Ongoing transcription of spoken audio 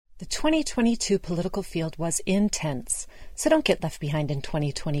The 2022 political field was intense, so don't get left behind in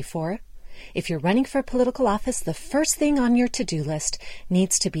 2024. If you're running for political office, the first thing on your to-do list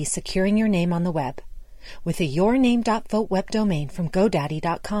needs to be securing your name on the web. With a yourname.vote web domain from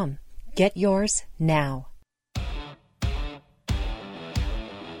GoDaddy.com. Get yours now.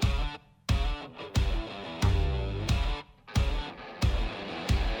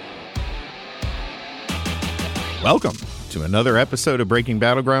 Welcome to another episode of Breaking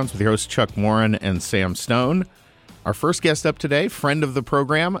Battlegrounds with your hosts Chuck Morin and Sam Stone. Our first guest up today, friend of the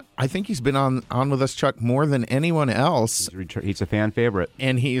program. I think he's been on with us, Chuck, more than anyone else. He's a fan favorite.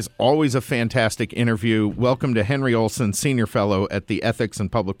 And he's always a fantastic interview. Welcome to Henry Olsen, Senior Fellow at the Ethics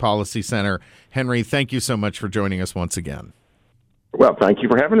and Public Policy Center. Henry, thank you so much for joining us once again. Well, thank you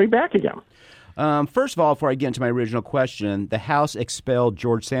for having me back again. First of all, before I get into my original question, the House expelled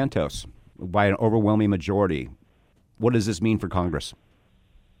George Santos by an overwhelming majority. What does this mean for Congress?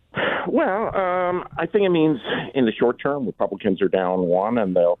 Well, I think it means in the short term, Republicans are down one,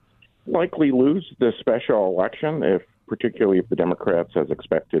 and they'll likely lose the special election, particularly if the Democrats, as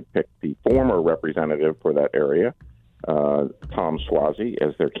expected, pick the former representative for that area, Tom Suozzi,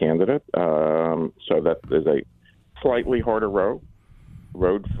 as their candidate. So that is a slightly harder road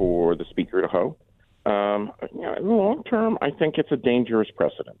for the Speaker to hoe. In the long term, I think it's a dangerous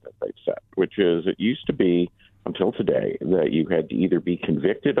precedent that they've set, which is it used to be until today that you had to either be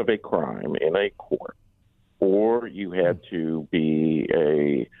convicted of a crime in a court or you had to be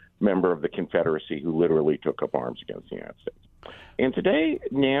a member of the Confederacy who literally took up arms against the United States. And today,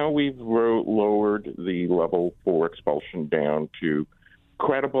 now we've lowered the level for expulsion down to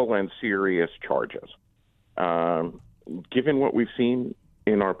credible and serious charges. Given what we've seen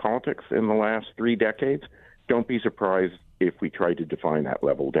in our politics in the last 3 decades, don't be surprised if we try to define that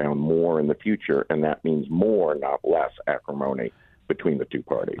level down more in the future, and that means more, not less, acrimony between the two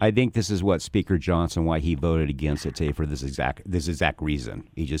parties. I think this is what Speaker Johnson, why he voted against it today for this exact reason.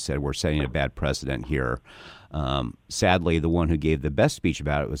 He just said we're setting a bad precedent here. Sadly, the one who gave the best speech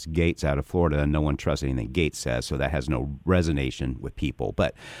about it was Gates out of Florida, and no one trusts anything Gates says, so that has no resonation with people.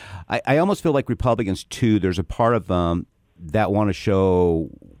 But I almost feel like Republicans, too, there's a part of them that want to show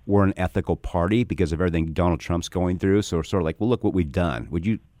we're an ethical party because of everything Donald Trump's going through. So we're sort of like, well, look what we've done. Would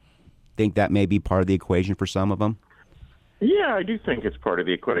you think that may be part of the equation for some of them? Yeah, I do think it's part of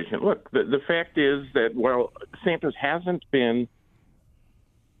the equation. Look, the fact is that, well, Santos hasn't been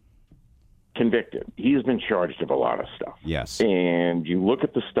convicted. He's been charged of a lot of stuff. Yes. And you look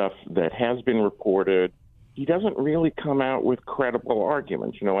at the stuff that has been reported, he doesn't really come out with credible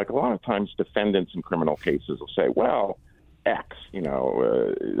arguments. Like a lot of times defendants in criminal cases will say, well, X, and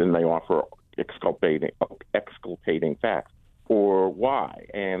they offer exculpating facts, or Y,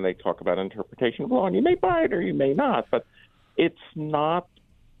 and they talk about interpretation of law, and you may buy it or you may not, but it's not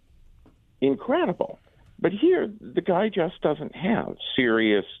incredible. But here, the guy just doesn't have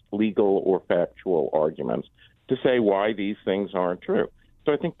serious legal or factual arguments to say why these things aren't true.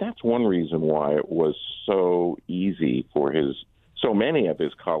 So I think that's one reason why it was so easy for so many of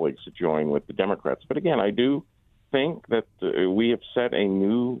his colleagues to join with the Democrats. But again, I do think that we have set a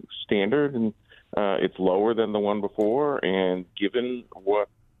new standard, and it's lower than the one before. And given what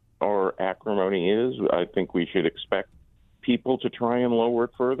our acrimony is, I think we should expect people to try and lower it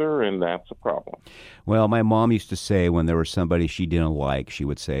further, and that's a problem. Well, my mom used to say when there was somebody she didn't like, she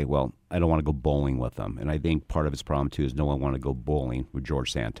would say, well, I don't want to go bowling with them. And I think part of its problem, too, is no one wanted to go bowling with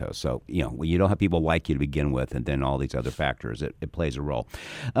George Santos. So, when you don't have people like you to begin with, and then all these other factors, it plays a role.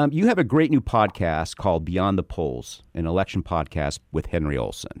 You have a great new podcast called Beyond the Polls, an election podcast with Henry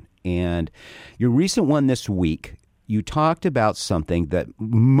Olsen. And your recent one this week, you talked about something that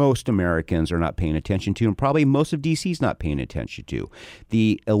most Americans are not paying attention to, and probably most of D.C.'s not paying attention to,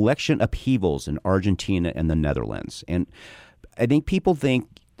 the election upheavals in Argentina and the Netherlands. And I think people think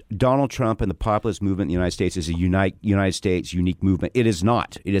Donald Trump and the populist movement in the United States is a United States unique movement. It is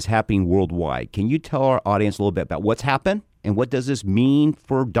not. It is happening worldwide. Can you tell our audience a little bit about what's happened, and what does this mean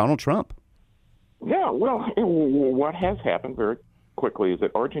for Donald Trump? Yeah, well, what has happened very quickly is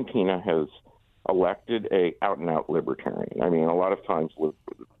that Argentina has elected a out-and-out libertarian. I mean, a lot of times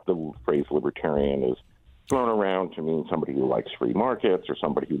the phrase libertarian is thrown around to mean somebody who likes free markets or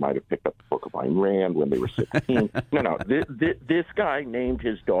somebody who might have picked up the book of Ayn Rand when they were 16. No. This guy named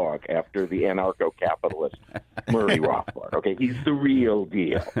his dog after the anarcho-capitalist Murray Rothbard. Okay, he's the real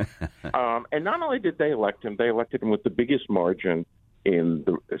deal. And not only did they elect him, they elected him with the biggest margin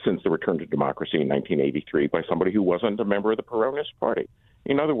since the return to democracy in 1983 by somebody who wasn't a member of the Peronist Party.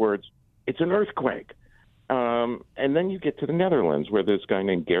 In other words, it's an earthquake. And then you get to the Netherlands, where this guy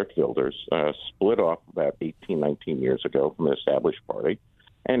named Geert Wilders split off about 18, 19 years ago from the established party.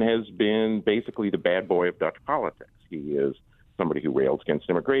 and has been basically the bad boy of Dutch politics. He is somebody who rails against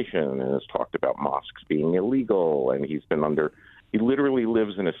immigration and has talked about mosques being illegal, and he literally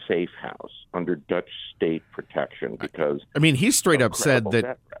lives in a safe house under Dutch state protection because... I mean, he straight up said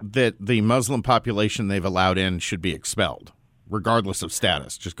that the Muslim population they've allowed in should be expelled, regardless of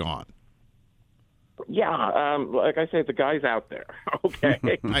status, just gone. Yeah, like I say, the guy's out there, okay?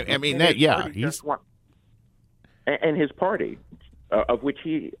 I mean, he's... And his party, of which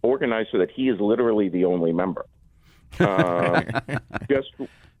he organized so that he is literally the only member,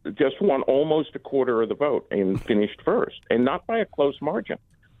 just won almost a quarter of the vote and finished first, and not by a close margin.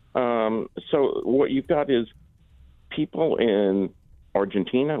 So what you've got is people in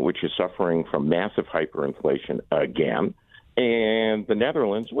Argentina, which is suffering from massive hyperinflation again, and the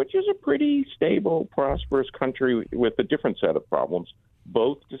Netherlands, which is a pretty stable, prosperous country with a different set of problems,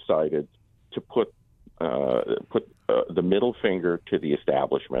 both decided to put the middle finger to the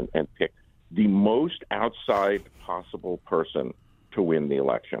establishment and pick the most outside possible person to win the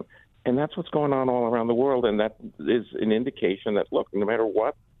election. And that's what's going on all around the world. And that is an indication that, look, no matter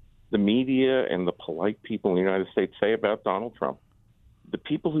what the media and the polite people in the United States say about Donald Trump, the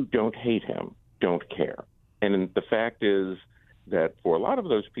people who don't hate him don't care. And the fact is that for a lot of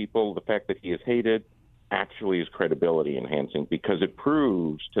those people, the fact that he is hated actually is credibility enhancing because it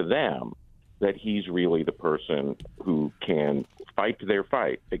proves to them that he's really the person who can fight their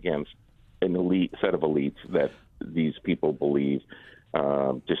fight against an elite set of elites that these people believe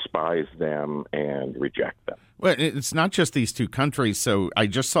despise them and reject them. Well, it's not just these two countries. So I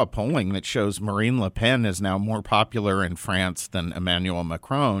just saw polling that shows Marine Le Pen is now more popular in France than Emmanuel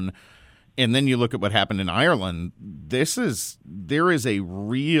Macron. And then you look at what happened in Ireland. There is a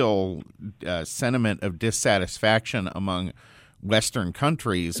real sentiment of dissatisfaction among Western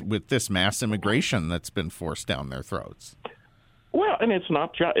countries with this mass immigration that's been forced down their throats. Well, and it's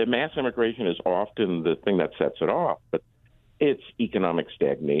not just mass immigration is often the thing that sets it off, but it's economic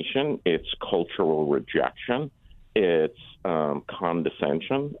stagnation, it's cultural rejection, it's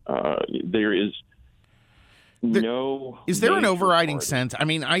condescension. There is no. Is there an overriding sense? I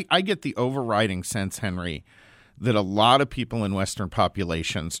mean, I get the overriding sense, Henry, that a lot of people in Western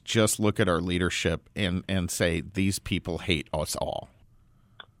populations just look at our leadership and say, these people hate us all.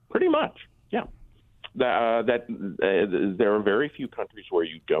 Pretty much, yeah. There are very few countries where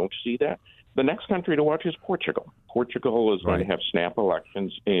you don't see that. The next country to watch is Portugal. Portugal is going to have snap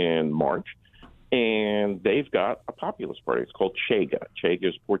elections in March, and they've got a populist party. It's called Chega. Chega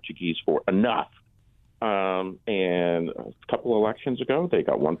is Portuguese for enough. And a couple elections ago, they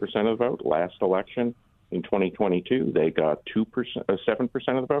got 1% of the vote. Last election in 2022, they got 7%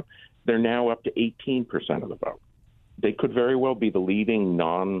 of the vote. They're now up to 18% of the vote. They could very well be the leading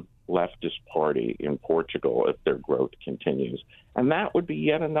non-leftist party in Portugal if their growth continues. And that would be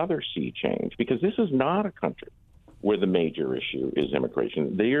yet another sea change, because this is not a country where the major issue is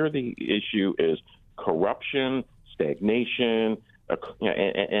immigration. There, the issue is corruption, stagnation,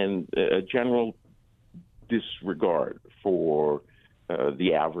 and a general disregard for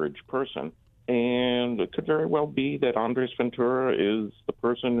the average person. And it could very well be that Andres Ventura is the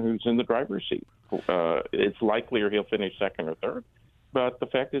person who's in the driver's seat. It's likelier he'll finish second or third. But the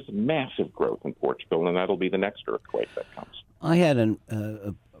fact is massive growth in Portugal, and that'll be the next earthquake that comes. I had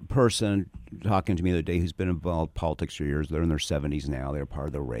a person talking to me the other day who's been involved in politics for years. They're in their 70s now. They're part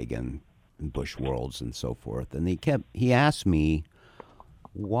of the Reagan and Bush worlds and so forth. And he asked me,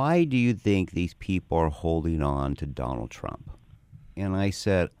 why do you think these people are holding on to Donald Trump? And I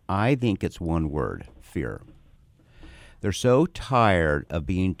said, I think it's one word, fear. They're so tired of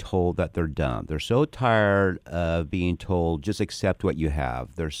being told that they're dumb. They're so tired of being told, just accept what you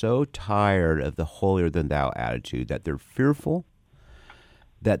have. They're so tired of the holier-than-thou attitude that they're fearful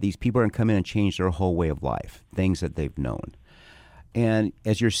that these people are going to come in and change their whole way of life, things that they've known. And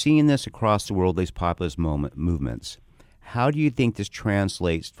as you're seeing this across the world, these populist movements, how do you think this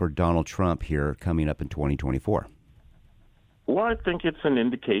translates for Donald Trump here coming up in 2024? Well, I think it's an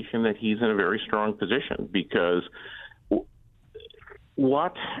indication that he's in a very strong position, because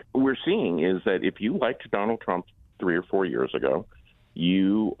what we're seeing is that if you liked Donald Trump 3 or 4 years ago,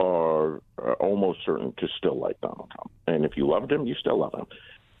 you are almost certain to still like Donald Trump. And if you loved him, you still love him.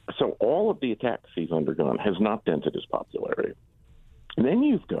 So all of the attacks he's undergone has not dented his popularity. And then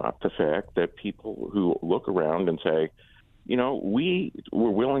you've got the fact that people who look around and say, you know, we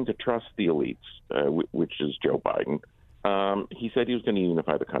were willing to trust the elites, which is Joe Biden. He said he was going to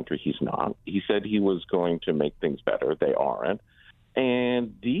unify the country. He's not. He said he was going to make things better. They aren't.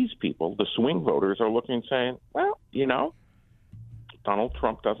 And these people, the swing voters, are looking and saying, well, you know, Donald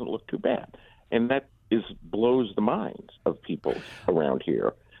Trump doesn't look too bad. And that blows the minds of people around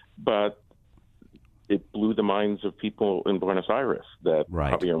here, but it blew the minds of people in Buenos Aires that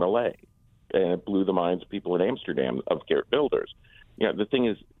Javier Milei, and it blew the minds of people in Amsterdam of Geert Wilders. The thing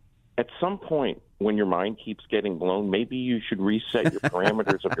is, at some point when your mind keeps getting blown, maybe you should reset your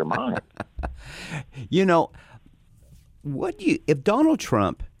parameters of your mind. If Donald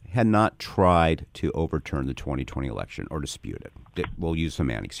Trump had not tried to overturn the 2020 election or dispute it, we'll use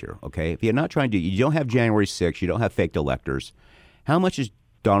semantics here, okay? If he had not tried to, you don't have January 6th, you don't have faked electors. How much is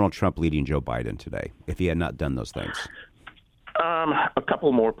Donald Trump leading Joe Biden today if he had not done those things? A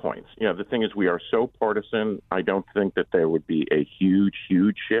couple more points. The thing is, we are so partisan. I don't think that there would be a huge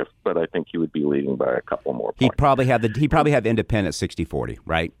shift, but I think he would be leading by a couple more points. He'd probably have independent 60-40,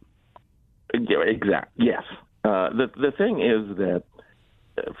 right? Yeah, exactly. Yes. The thing is that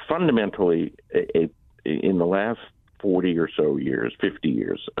fundamentally, in the last 40 or so years, 50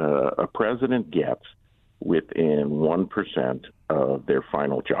 years, a president gets within 1% of their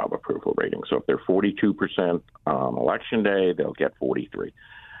final job approval rating. So if they're 42% on election day, they'll get 43.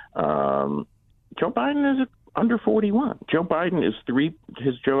 Joe Biden is under 41. Joe Biden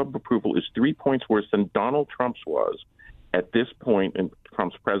his job approval is 3 points worse than Donald Trump's was at this point in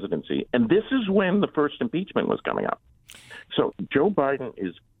Trump's presidency. And this is when the first impeachment was coming up. So Joe Biden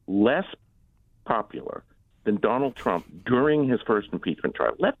is less popular than Donald Trump during his first impeachment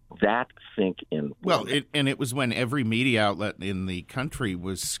trial. Let that sink in. Well, it was when every media outlet in the country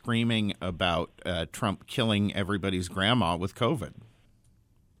was screaming about Trump killing everybody's grandma with COVID.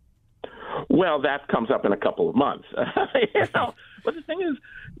 Well, that comes up in a couple of months. But the thing is,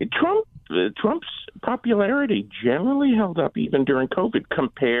 Trump's popularity generally held up even during COVID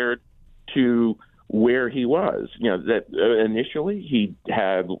compared to where he was. That initially he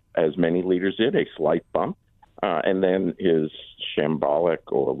had, as many leaders did, a slight bump. And then his shambolic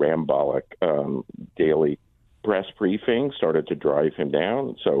or rambolic daily press briefing started to drive him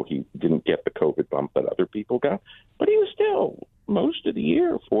down. So he didn't get the COVID bump that other people got. But he was still, most of the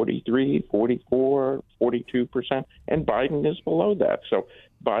year, 43, 44, 42%. And Biden is below that. So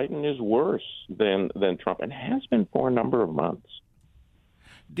Biden is worse than Trump and has been for a number of months.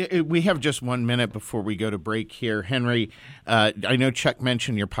 We have just 1 minute before we go to break here. Henry, I know Chuck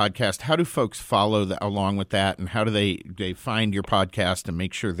mentioned your podcast. How do folks follow along with that, and how do they find your podcast and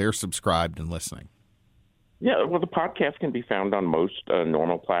make sure they're subscribed and listening? Yeah, well, the podcast can be found on most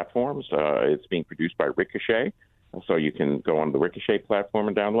normal platforms. It's being produced by Ricochet, so you can go on the Ricochet platform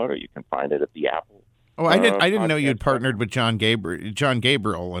and download it. You can find it at the Apple. Oh, I didn't know you'd partnered with John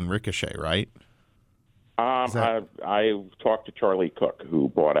Gabriel and Ricochet, right? I talked to Charlie Cook, who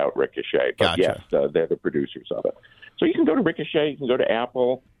bought out Ricochet. But Gotcha. Yes, they're the producers of it. So you can go to Ricochet, you can go to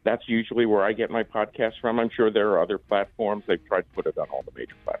Apple. That's usually where I get my podcast from. I'm sure there are other platforms. They've tried to put it on all the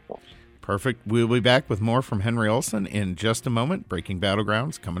major platforms. Perfect. We'll be back with more from Henry Olsen in just a moment. Breaking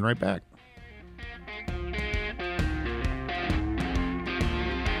Battlegrounds, coming right back.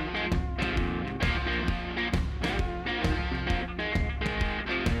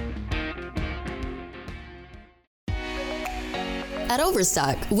 At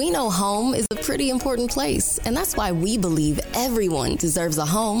Overstock, we know home is a pretty important place, and that's why we believe everyone deserves a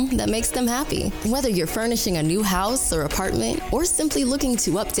home that makes them happy. Whether you're furnishing a new house or apartment, or simply looking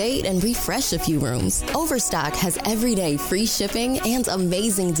to update and refresh a few rooms, Overstock has everyday free shipping and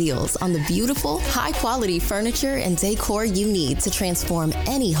amazing deals on the beautiful, high-quality furniture and decor you need to transform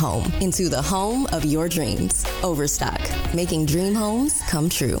any home into the home of your dreams. Overstock, making dream homes come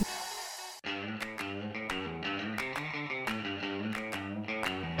true.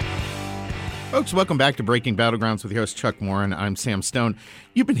 Folks, welcome back to Breaking Battlegrounds with your host, Chuck Morin. I'm Sam Stone.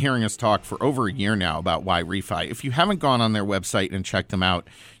 You've been hearing us talk for over a year now about why refi. If you haven't gone on their website and checked them out,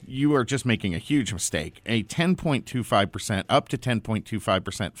 you are just making a huge mistake. A 10.25%, up to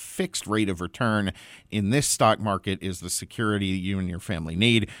 10.25% fixed rate of return in this stock market is the security you and your family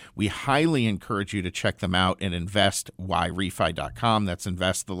need. We highly encourage you to check them out at investyrefy.com. That's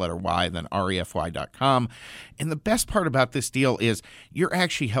invest, the letter Y, then refy.com. And the best part about this deal is you're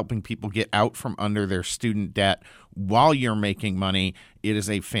actually helping people get out from under their student debt while you're making money. It is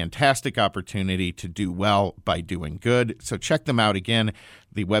a fantastic opportunity to do well by doing good. So check them out again.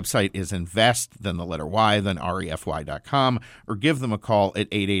 The website is invest, then the letter Y, then refy.com, or give them a call at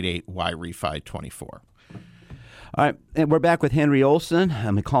 888-YREFI24. All right, and we're back with Henry Olsen.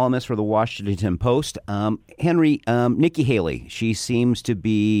 I'm a columnist for the Washington Post. Henry, Nikki Haley, she seems to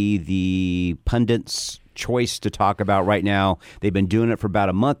be the pundit's choice to talk about right now. They've been doing it for about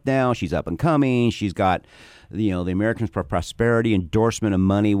a month now. She's up and coming. She's got, the Americans for Prosperity endorsement of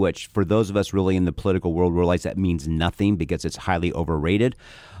money, which for those of us really in the political world realize that means nothing because it's highly overrated.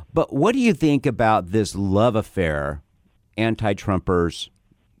 But what do you think about this love affair anti-Trumpers,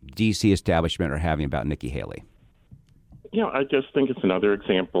 D.C. establishment are having about Nikki Haley? I just think it's another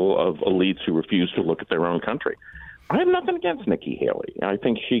example of elites who refuse to look at their own country. I have nothing against Nikki Haley. I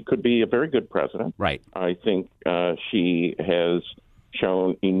think she could be a very good president. Right. I think she has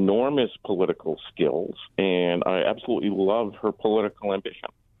shown enormous political skills, and I absolutely love her political ambition.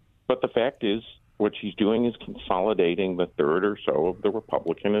 But the fact is, what she's doing is consolidating the third or so of the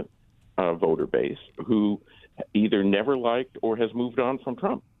Republican voter base who either never liked or has moved on from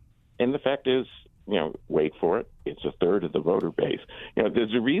Trump. And the fact is, wait for it, it's a third of the voter base.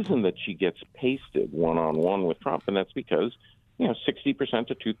 There's a reason that she gets pasted one-on-one with Trump, and that's because, 60%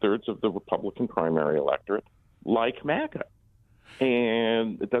 to two-thirds of the Republican primary electorate like MAGA.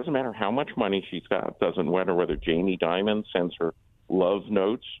 And it doesn't matter how much money she's got. It doesn't matter whether Jamie Dimon sends her love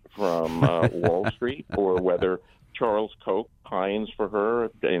notes from Wall Street or whether Charles Koch pines for her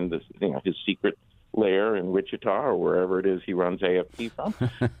in this, his secret lair in Wichita or wherever it is he runs AFP from.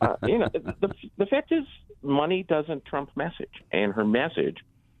 The fact is, money doesn't trump message, and her message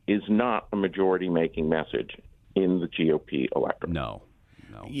is not a majority-making message in the GOP electorate. No.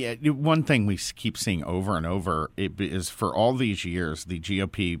 Yeah, one thing we keep seeing over and over is for all these years, the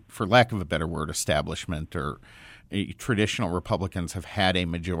GOP, for lack of a better word, establishment or traditional Republicans have had a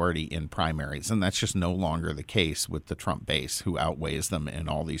majority in primaries, and that's just no longer the case with the Trump base, who outweighs them in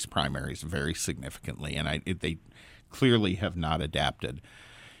all these primaries very significantly, and they clearly have not adapted.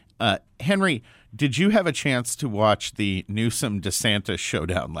 Henry, did you have a chance to watch the Newsom-DeSantis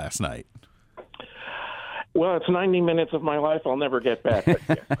showdown last night? Well, it's 90 minutes of my life I'll never get back.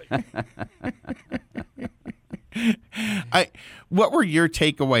 What were your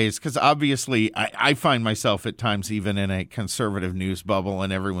takeaways? Because obviously I find myself at times even in a conservative news bubble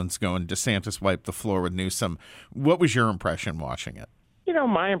and everyone's going, DeSantis wiped the floor with Newsom. What was your impression watching it?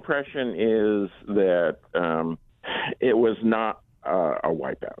 My impression is that it was not a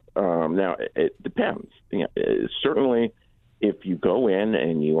wipeout. Now, it depends. Certainly, if you go in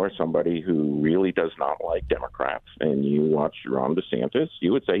and you are somebody who really does not like Democrats and you watch Ron DeSantis,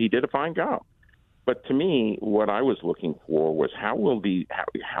 you would say he did a fine job. But to me, what I was looking for was how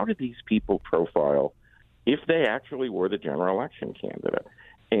did these people profile if they actually were the general election candidate?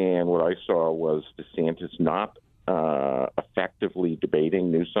 And what I saw was DeSantis not effectively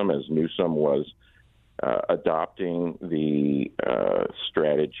debating Newsom, as Newsom was adopting the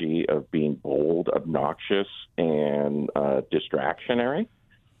strategy of being bold, obnoxious, and distractionary.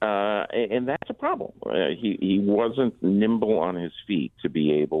 And that's a problem. He wasn't nimble on his feet to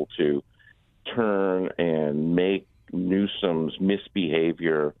be able to turn and make Newsom's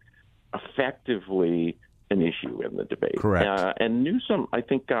misbehavior effectively an issue in the debate. Correct. And Newsom, I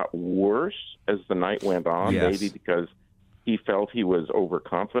think, got worse as the night went on, Yes. maybe because he felt he was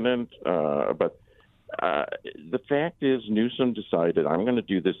overconfident. But the fact is, Newsom decided, I'm going to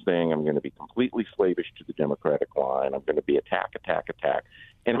do this thing. I'm going to be completely slavish to the Democratic line. I'm going to be attack.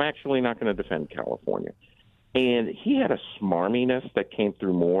 And I'm actually not going to defend California. And he had a smarminess that came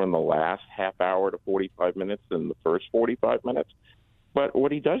through more in the last half hour to 45 minutes than the first 45 minutes. But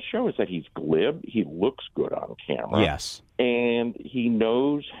what he does show is that he's glib. He looks good on camera. Yes. And he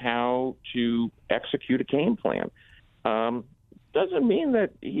knows how to execute a game plan. Doesn't mean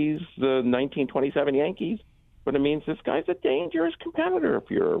that he's the 1927 Yankees, but it means this guy's a dangerous competitor if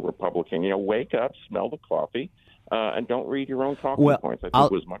you're a Republican. Wake up, smell the coffee, and don't read your own talking points. I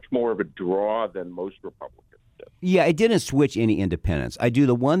think it was much more of a draw than most Republicans did. Yeah, it didn't switch any independents.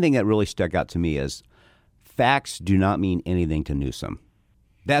 The one thing that really stuck out to me is facts do not mean anything to Newsom.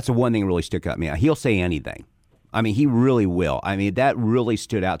 That's the one thing that really stuck out to me. He'll say anything. He really will. That really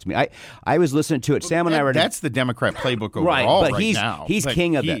stood out to me. I was listening to it. Sam and I were. That's the Democrat playbook overall but he's now. He's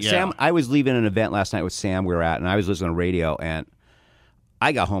king of that. Yeah. Sam, I was leaving an event last night with Sam. We were at, and I was listening to radio, and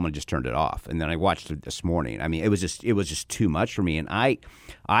I got home and just turned it off. And then I watched it this morning. It was just too much for me. And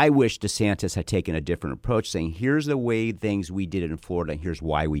I wish DeSantis had taken a different approach, saying, "Here's the way we did it in Florida, and here's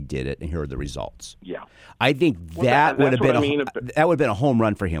why we did it, and here are the results." Yeah, I think that would have been a home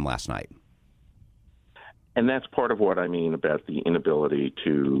run for him last night. And that's part of what I mean about the inability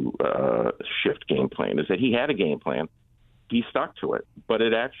to shift game plan, is that he had a game plan. He stuck to it, but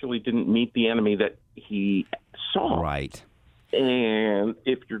it actually didn't meet the enemy that he saw. Right. And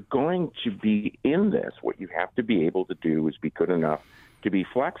if you're going to be in this, what you have to be able to do is be good enough to be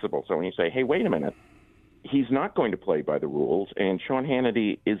flexible. So when you say, hey, wait a minute, he's not going to play by the rules, and Sean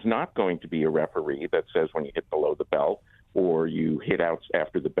Hannity is not going to be a referee that says when you hit below the belt or you hit out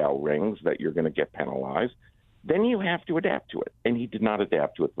after the bell rings that you're going to get penalized, then you have to adapt to it. And he did not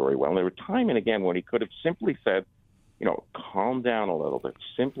adapt to it very well. And there were time and again when he could have simply said, calmed down a little bit,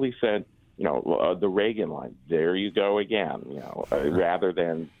 simply said, the Reagan line, there you go again, rather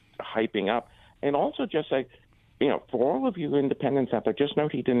than hyping up. And also just say, for all of you independents out there, just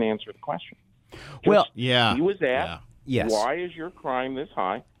note he didn't answer the question. He was asked, Yes. why is your crime this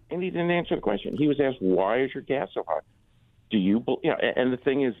high? And he didn't answer the question. He was asked, why is your gas so high? And the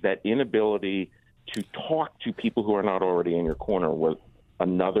thing is that inability to talk to people who are not already in your corner was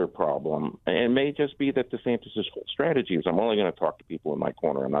another problem. And it may just be that DeSantis' whole strategy is, I'm only going to talk to people in my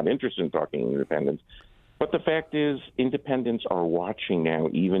corner. I'm not interested in talking to independents. But the fact is, independents are watching now,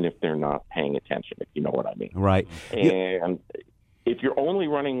 even if they're not paying attention, if you know what I mean. Right. And if you're only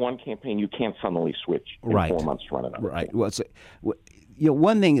running one campaign, you can't suddenly switch in 4 months to run another. Right. Well,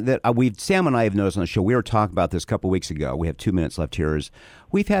 one thing that Sam and I have noticed on the show, we were talking about this a couple of weeks ago. We have 2 minutes left here. Is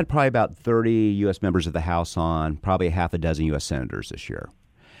we've had probably about 30 U.S. members of the House on, probably a half a dozen U.S. senators this year.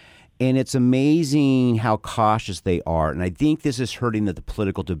 And it's amazing how cautious they are. And I think this is hurting the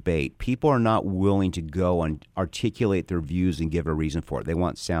political debate. People are not willing to go and articulate their views and give a reason for it. They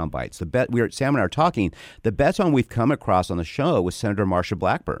want sound bites. Sam and I are talking. The best one we've come across on the show was Senator Marsha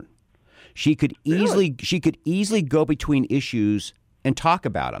Blackburn. She could easily go between issues and talk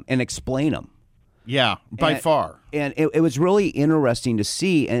about them and explain them. Yeah, by far. And it was really interesting to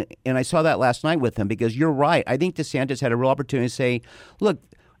see. And I saw that last night with him because you're right. I think DeSantis had a real opportunity to say, look,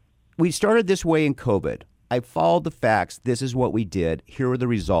 we started this way in COVID. I followed the facts. This is what we did. Here are the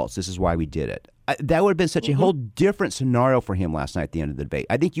results. This is why we did it. That would have been such a whole different scenario for him last night at the end of the debate.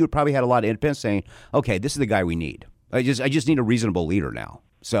 I think you would probably had a lot of independents saying, okay, this is the guy we need. I just need a reasonable leader now.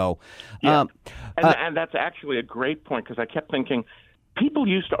 So, and that's actually a great point because I kept thinking people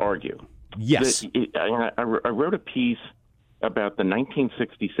used to argue. Yes. I wrote a piece about the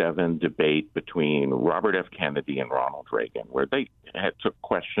 1967 debate between Robert F. Kennedy and Ronald Reagan, where they took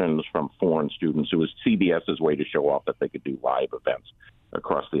questions from foreign students. It was CBS's way to show off that they could do live events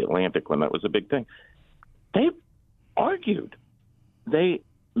across the Atlantic when that was a big thing. They argued. They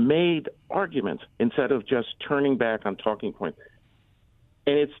made arguments instead of just turning back on talking points.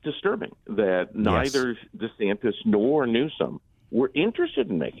 And it's disturbing that neither DeSantis nor Newsom were interested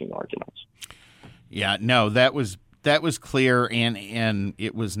in making arguments. Yeah, no, that was clear, and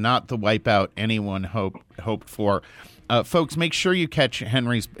it was not the wipeout anyone hoped for. Folks, make sure you catch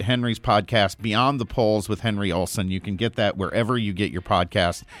Henry's podcast, Beyond the Polls with Henry Olsen. You can get that wherever you get your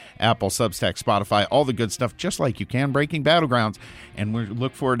podcast, Apple, Substack, Spotify, all the good stuff, just like you can Breaking Battlegrounds. And we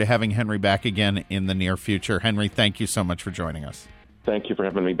look forward to having Henry back again in the near future. Henry, thank you so much for joining us. Thank you for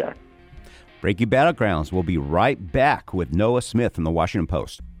having me back. Breaking Battlegrounds. We'll be right back with Noah Smith from the Washington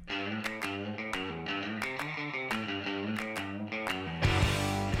Post.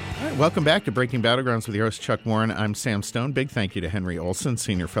 Welcome back to Breaking Battlegrounds with your host, Chuck Warren. I'm Sam Stone. Big thank you to Henry Olsen,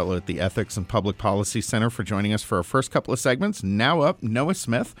 Senior Fellow at the Ethics and Public Policy Center, for joining us for our first couple of segments. Now up, Noah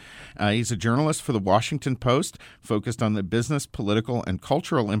Smith. He's a journalist for the Washington Post, focused on the business, political, and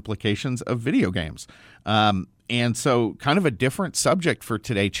cultural implications of video games. And so kind of a different subject for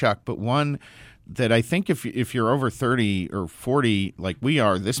today, Chuck, but one that I think if you're over 30 or 40 like we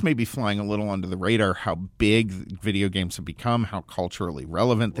are, this may be flying a little under the radar, how big video games have become, how culturally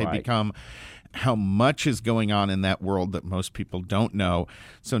relevant they become, how much is going on in that world that most people don't know.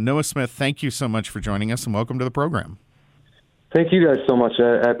 So Noah Smith, thank you so much for joining us and welcome to the program. Thank you guys so much.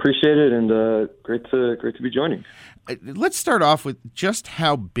 I appreciate it, and great to be joining. Let's start off with just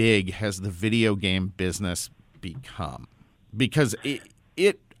how big has the video game business become? Because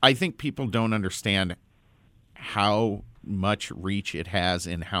I think people don't understand how much reach it has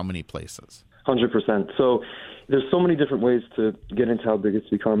in how many places. 100%. So there's so many different ways to get into how big it's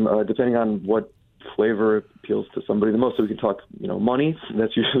become, depending on what flavor appeals to somebody the most. So we can talk, money.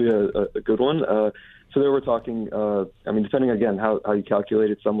 That's usually a good one. So there we're talking, depending, again, how you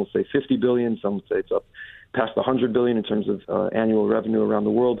calculate it, some will say 50 billion, some will say it's up past 100 billion in terms of annual revenue around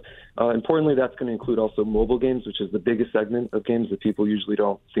the world. Importantly, that's going to include also mobile games, which is the biggest segment of games that people usually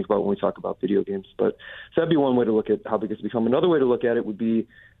don't think about when we talk about video games. But so that'd be one way to look at how big it's become. Another way to look at it would be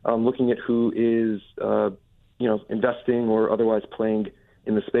looking at who is, investing or otherwise playing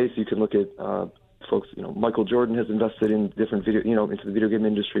in the space. You can look at folks. Michael Jordan has invested in different into the video game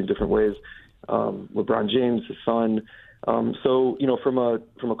industry in different ways. LeBron James, his son. So from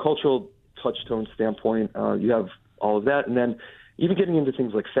a cultural touchstone standpoint, you have all of that, and then even getting into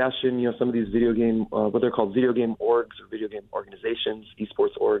things like fashion. Some of these video game, what they're called video game orgs or video game organizations,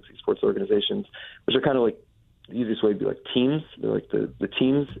 esports orgs, esports organizations, which are kind of like the easiest way to be like teams. They're like the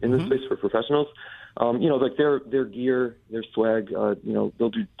teams in this space for professionals. Like their gear, their swag. They'll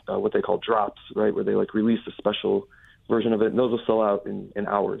do what they call drops, right, where they like release a special version of it, and those will sell out in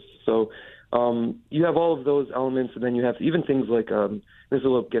hours. So you have all of those elements, and then you have even things like this is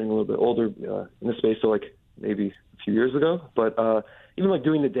getting a little bit older in the space, so like maybe a few years ago, but even like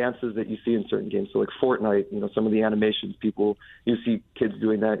doing the dances that you see in certain games, so like Fortnite, some of the animations, you see kids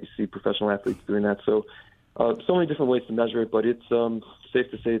doing that, you see professional athletes doing that, so many different ways to measure it, but it's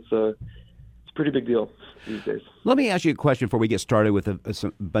safe to say it's a pretty big deal these days. Let me ask you a question before we get started with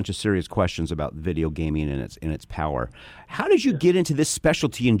a bunch of serious questions about video gaming and its power. How did you get into this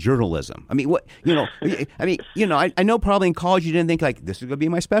specialty in journalism? I mean, I know probably in college you didn't think like this is going to be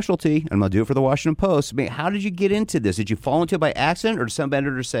my specialty and I'm going to do it for the Washington Post. I mean, how did you get into this? Did you fall into it by accident, or did some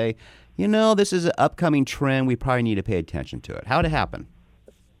editor say, this is an upcoming trend, we probably need to pay attention to it? How did it happen?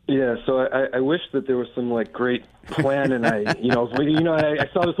 Yeah, so I wish that there was some like great plan, and I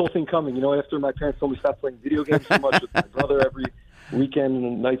saw this whole thing coming. After my parents told me to stop playing video games so much with my brother every weekend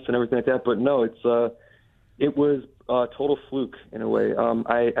and nights and everything like that. But no, it was a total fluke in a way.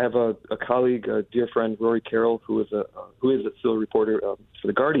 I have a colleague, a dear friend, Rory Carroll, who is still a reporter for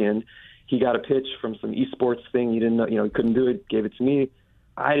The Guardian. He got a pitch from some esports thing. He didn't know, he couldn't do it. Gave it to me.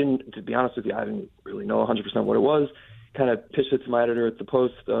 To be honest with you, I didn't really know 100% what it was. Kind of pitched it to my editor at the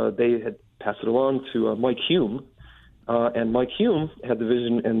Post. They had passed it along to Mike Hume, and Mike Hume had the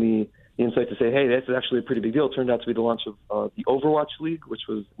vision and the insight to say, hey, that's actually a pretty big deal. It turned out to be the launch of the Overwatch League, which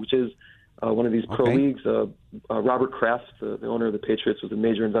is one of these pro leagues. Robert Kraft, the owner of the Patriots, was a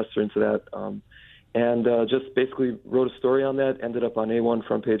major investor into that, and just basically wrote a story on that, ended up on A1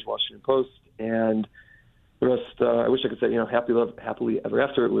 front page Washington Post, and the rest, I wish I could say, happily ever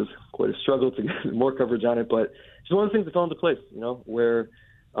after. It was quite a struggle to get more coverage on it, but it's one of the things that fell into place, where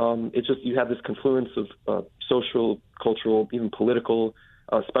it's just you have this confluence of social, cultural, even political,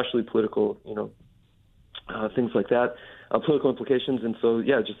 especially political, things like that, political implications. And so,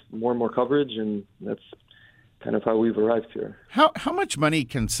 just more and more coverage, and that's kind of how we've arrived here. How much money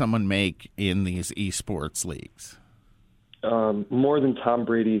can someone make in these esports leagues? More than Tom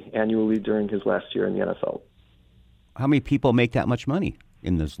Brady annually during his last year in the NFL. How many people make that much money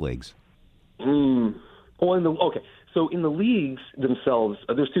in those leagues? So in the leagues themselves,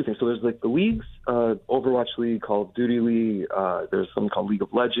 there's two things. So there's like the leagues, Overwatch League, Call of Duty League. There's something called League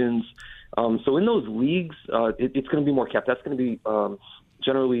of Legends. So in those leagues, it's going to be more capped. That's going to be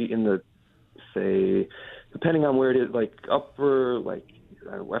generally in the, say, depending on where it is, like upper, like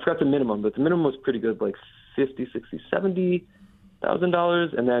I forgot the minimum, but the minimum was pretty good, like $50,000, $60,000,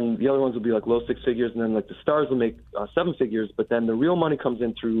 $70,000, and then the other ones will be like low six figures, and then like the stars will make seven figures. But then the real money comes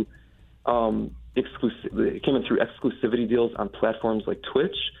in through it came in through exclusivity deals on platforms like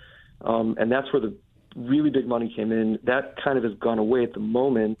Twitch, and that's where the really big money came in. That kind of has gone away at the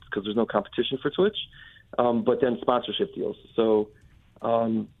moment because there's no competition for Twitch. But then sponsorship deals. So,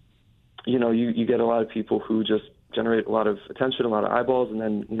 you get a lot of people who just generate a lot of attention, a lot of eyeballs, and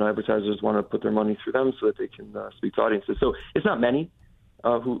then, advertisers want to put their money through them so that they can speak to audiences. So it's not many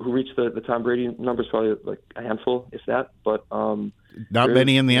who reach the Tom Brady numbers, probably like a handful, if that. But not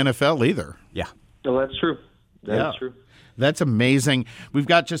many in the NFL either. Yeah. No, that's true. That's true. That's amazing. We've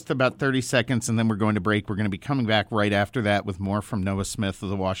got just about 30 seconds, and then we're going to break. We're going to be coming back right after that with more from Noah Smith of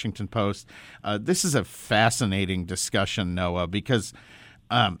the Washington Post. This is a fascinating discussion, Noah, because,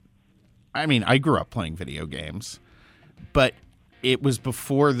 I grew up playing video games, but it was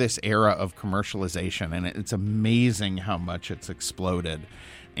before this era of commercialization, and it's amazing how much it's exploded.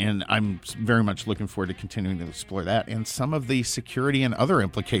 And I'm very much looking forward to continuing to explore that and some of the security and other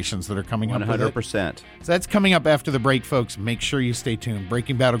implications that are coming up. 100%. So that's coming up after the break, folks. Make sure you stay tuned.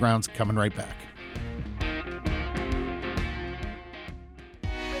 Breaking Battlegrounds coming right back.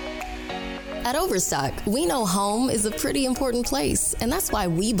 At Overstock, we know home is a pretty important place, and that's why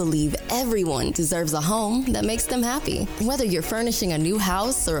we believe everyone deserves a home that makes them happy. Whether you're furnishing a new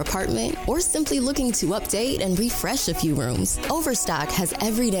house or apartment, or simply looking to update and refresh a few rooms, Overstock has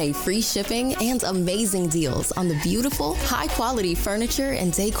everyday free shipping and amazing deals on the beautiful, high-quality furniture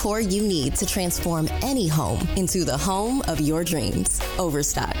and decor you need to transform any home into the home of your dreams.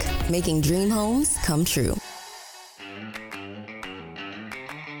 Overstock, making dream homes come true.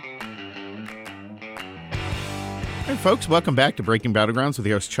 Hey folks, welcome back to Breaking Battlegrounds with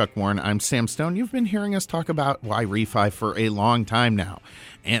your host Chuck Warren. I'm Sam Stone. You've been hearing us talk about why refi for a long time now.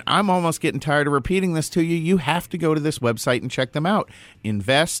 And I'm almost getting tired of repeating this to you. You have to go to this website and check them out.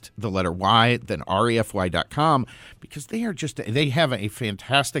 Invest, the letter Y, then refy.com, because they have a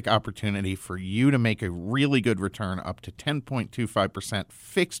fantastic opportunity for you to make a really good return, up to 10.25%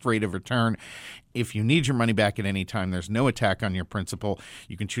 fixed rate of return. If you need your money back at any time, there's no attack on your principal.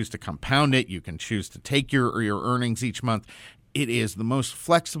 You can choose to compound it. You can choose to take your earnings each month. It is the most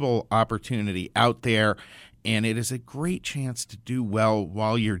flexible opportunity out there. And it is a great chance to do well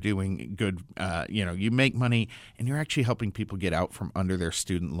while you're doing good. You make money, and you're actually helping people get out from under their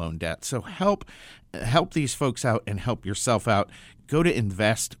student loan debt. So help these folks out and help yourself out. Go to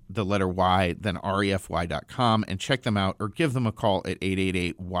invest, the letter Y, then refy.com, and check them out, or give them a call at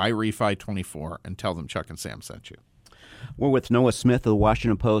 888-YREFI24 and tell them Chuck and Sam sent you. We're with Noah Smith of the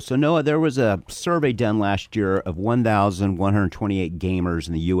Washington Post. So, Noah, there was a survey done last year of 1,128 gamers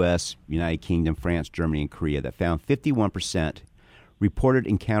in the U.S., United Kingdom, France, Germany, and Korea that found 51% reported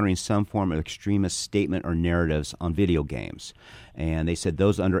encountering some form of extremist statement or narratives on video games. And they said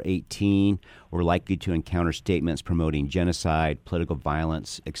those under 18 were likely to encounter statements promoting genocide, political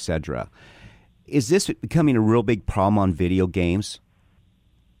violence, etc. Is this becoming a real big problem on video games?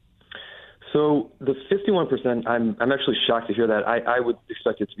 So the 51%, I'm actually shocked to hear that. I would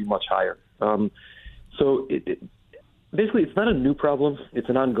expect it to be much higher. So basically, it's not a new problem. It's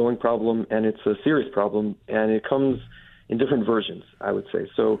an ongoing problem, and it's a serious problem, and it comes in different versions, I would say.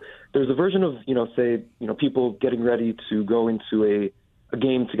 So there's a version of, people getting ready to go into a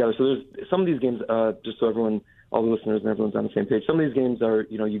game together. So there's some of these games, just so everyone, all the listeners and everyone's on the same page, some of these games are,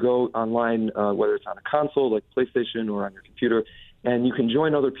 you go online, whether it's on a console like PlayStation or on your computer, and you can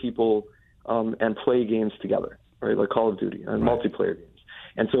join other people and play games together, right? Like Call of Duty and multiplayer games.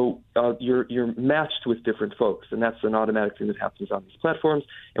 And so you're matched with different folks, and that's an automatic thing that happens on these platforms.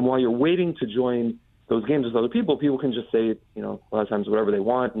 And while you're waiting to join those games with other people can just say, a lot of times whatever they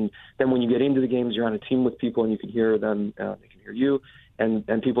want. And then when you get into the games, you're on a team with people, and you can hear them, they can hear you, and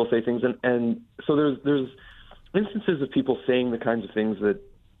people say things. And so there's instances of people saying the kinds of things that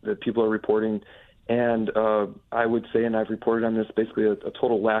people are reporting. And I would say, and I've reported on this, basically a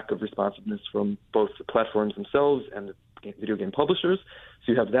total lack of responsiveness from both the platforms themselves and the video game publishers.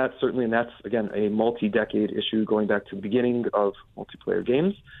 So you have that, certainly, and that's, again, a multi-decade issue going back to the beginning of multiplayer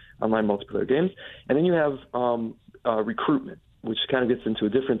games, online multiplayer games. And then you have recruitment, which kind of gets into a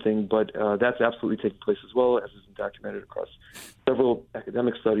different thing, but that's absolutely taking place as well, as has been documented across several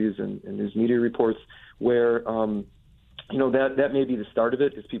academic studies and news media reports, where that may be the start of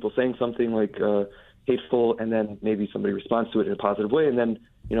it, is people saying something like hateful, and then maybe somebody responds to it in a positive way, and then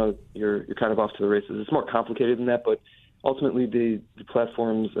you're kind of off to the races. It's more complicated than that, but ultimately the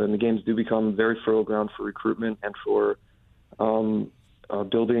platforms and the games do become very fertile ground for recruitment and for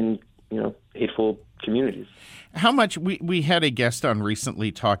building hateful communities. How much we had a guest on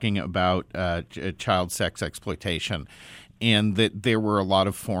recently talking about child sex exploitation, and that there were a lot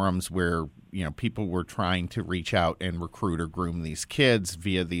of forums where people were trying to reach out and recruit or groom these kids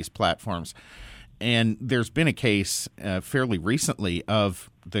via these platforms. And there's been a case fairly recently of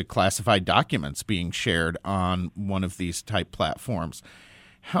the classified documents being shared on one of these type platforms.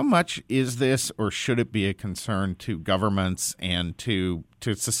 How much is this, or should it be a concern to governments and to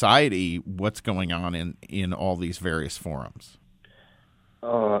society, what's going on in all these various forums?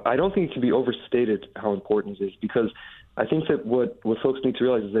 I don't think it can be overstated how important it is, because I think that what folks need to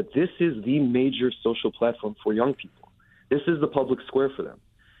realize is that this is the major social platform for young people. This is the public square for them.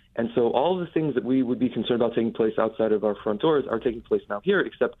 And so all of the things that we would be concerned about taking place outside of our front doors are taking place now here,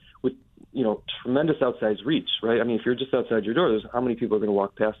 except with, tremendous outsized reach, right? I mean, if you're just outside your door, there's how many people are going to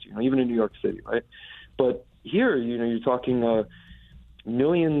walk past you, even in New York City, right? But here, you're talking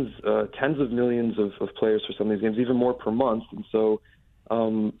millions, tens of millions of players for some of these games, even more per month. And so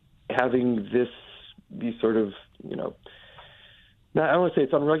having this be sort of, now, I don't want to say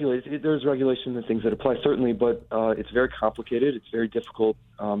it's unregulated. There's regulation and things that apply, certainly, but it's very complicated. It's very difficult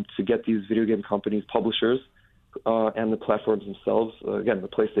to get these video game companies, publishers, and the platforms themselves, again, the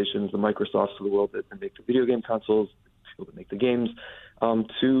PlayStations, the Microsofts of the world that make the video game consoles, people that make the games,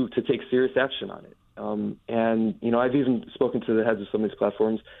 to take serious action on it. And I've even spoken to the heads of some of these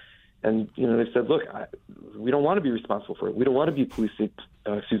platforms, and they've said, look, we don't want to be responsible for it. We don't want to be policing,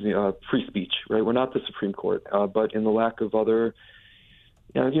 free speech, right? We're not the Supreme Court, but in the lack of other,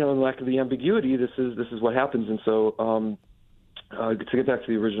 in the lack of the ambiguity, this is what happens. And so, to get back to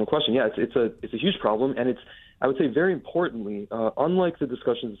the original question, yeah, it's a huge problem, and it's, I would say, very importantly, unlike the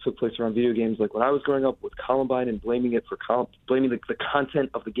discussions that took place around video games, like when I was growing up with Columbine and blaming it for blaming the content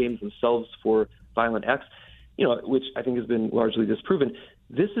of the games themselves for violent acts, which I think has been largely disproven.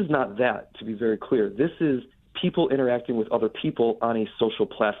 This is not that, to be very clear. This is people interacting with other people on a social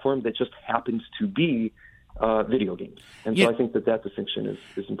platform that just happens to be video games. And so I think that distinction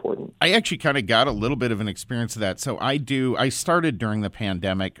is important. I actually kind of got a little bit of an experience of that. So I started during the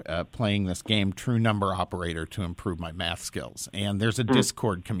pandemic playing this game, True Number Operator, to improve my math skills. And there's a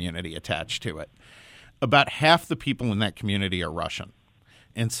Discord community attached to it. About half the people in that community are Russian.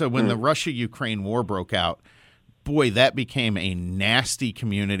 And so when the Russia-Ukraine war broke out, boy, that became a nasty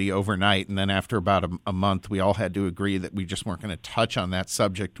community overnight. And then after about a month, we all had to agree that we just weren't going to touch on that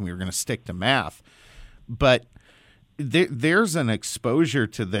subject and we were going to stick to math. But there's an exposure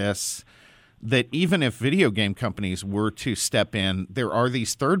to this that even if video game companies were to step in, there are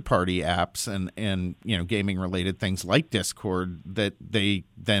these third-party apps and gaming-related things like Discord that they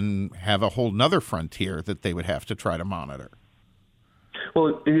then have a whole nother frontier that they would have to try to monitor.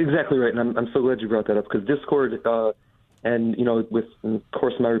 Well, exactly right, and I'm so glad you brought that up, because Discord, and with, of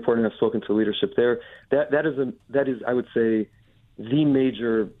course, my reporting, I've spoken to leadership there. That is, I would say, the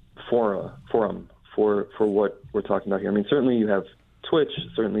major forum for what we're talking about here. I mean, certainly you have Twitch,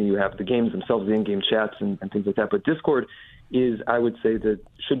 certainly you have the games themselves, the in-game chats and things like that. But Discord is, I would say, that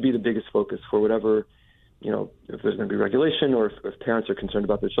should be the biggest focus for whatever, if there's going to be regulation or if parents are concerned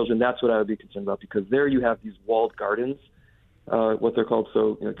about their children. That's what I would be concerned about, because there you have these walled gardens, what they're called,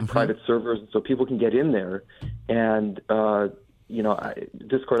 so private servers, so people can get in there. And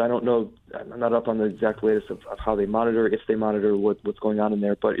Discord, I don't know, I'm not up on the exact latest of how they monitor, if they monitor what's going on in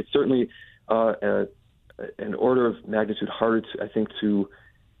there, but it's certainly an order of magnitude harder, to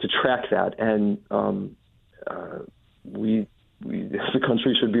track that. And we as a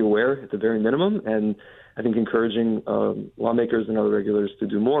country should be aware at the very minimum, and I think encouraging lawmakers and other regulators to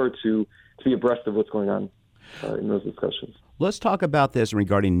do more to be abreast of what's going on in those discussions. Let's talk about this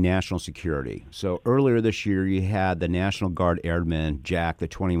regarding national security. So earlier this year, you had the National Guard airman, Jack, the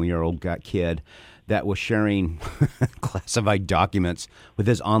 21-year-old kid, that was sharing classified documents with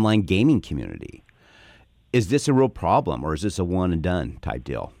his online gaming community. Is this a real problem, or is this a one-and-done type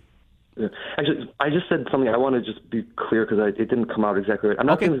deal? Yeah. Actually, I just said something. I want to just be clear, because it didn't come out exactly right. I'm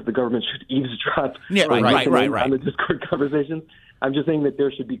not saying that the government should eavesdrop on the Discord conversations. I'm just saying that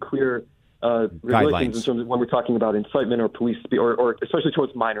there should be clear regulations in terms of when we're talking about incitement or police or especially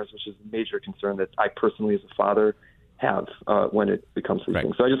towards minors, which is a major concern that I personally, as a father, have when it becomes these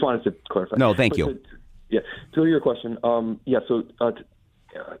things. So I just wanted to clarify. No, thank you. To your question,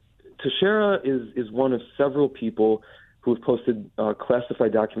 Teixeira is one of several people who have posted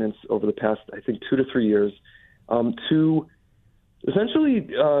classified documents over the past, I think, 2 to 3 years to essentially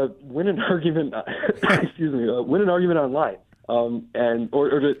win an argument. Win an argument online,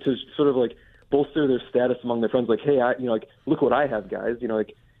 or to sort of like bolster their status among their friends. Like, hey, look what I have, guys.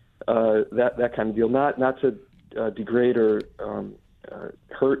 That kind of deal. Not to degrade or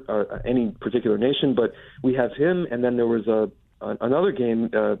hurt any particular nation, but we have him. And then there was another game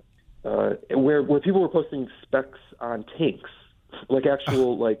where people were posting specs on tanks, like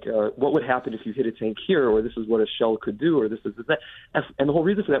actual what would happen if you hit a tank here, or this is what a shell could do, or this is that. And the whole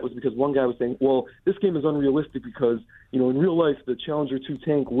reason for that was because one guy was saying, well, this game is unrealistic because in real life the Challenger 2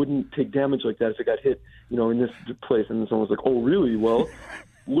 tank wouldn't take damage like that if it got hit in this place. And someone was like, oh really? Well,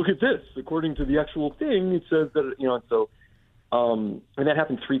 look at this. According to the actual thing, it says that and so and that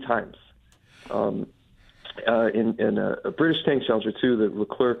happened 3 times. In a British tank, Challenger 2, the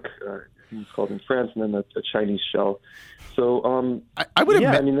Leclerc, it's called in France, and then a Chinese shell. So I would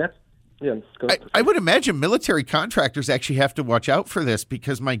I would imagine military contractors actually have to watch out for this,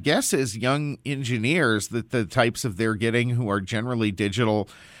 because my guess is young engineers, that the types of they're getting who are generally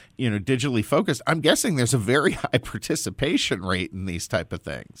digitally focused, I'm guessing there's a very high participation rate in these type of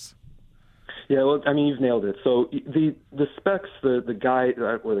things. Yeah, well, I mean, you've nailed it. So the specs, the guide,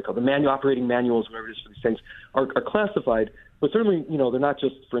 what are they called? The operating manuals, whatever it is for these things, are classified. But certainly, they're not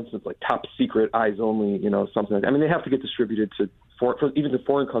just, for instance, like top secret, eyes only, something like that. I mean, they have to get distributed to even to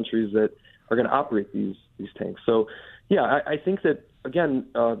foreign countries that are going to operate these tanks. So, yeah, I think that, again,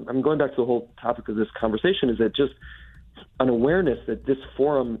 I'm going back to the whole topic of this conversation, is that just an awareness that this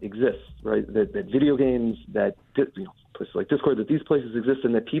forum exists, right? That video games, that places like Discord, that these places exist,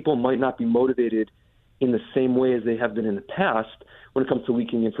 and that people might not be motivated in the same way as they have been in the past when it comes to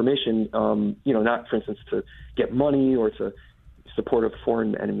leaking information. Not, for instance, to get money or to support a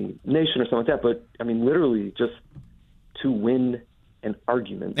foreign enemy nation or something like that, but I mean, literally just to win an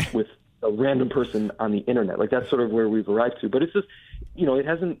argument with a random person on the internet. Like, that's sort of where we've arrived to. But it's just, it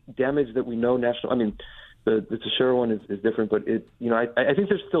hasn't damaged that we know national. I mean, the Teixeira one is different, but I think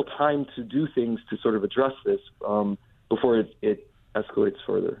there's still time to do things to sort of address this before it escalates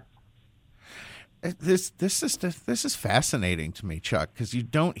further. This is fascinating to me, Chuck, because you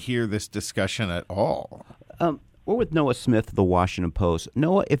don't hear this discussion at all. We're with Noah Smith of the Washington Post.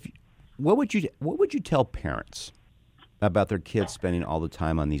 Noah, what would you tell parents about their kids spending all the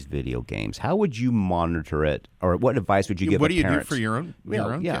time on these video games? How would you monitor it, or what advice would you give? What do you parents? do for your own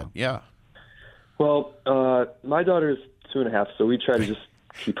kid? Yeah. Well, my daughter is 2.5, so we try to just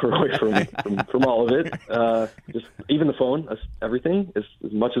keep her away from all of it. Just even the phone, everything, as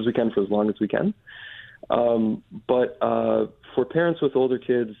much as we can for as long as we can. But for parents with older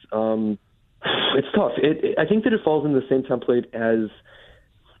kids, it's tough. I think that it falls in the same template as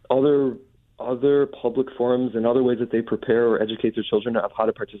other public forums and other ways that they prepare or educate their children of how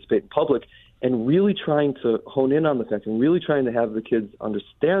to participate in public, and really trying to hone in on the fact and really trying to have the kids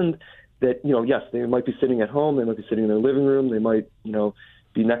understand that, yes, they might be sitting at home, they might be sitting in their living room, they might,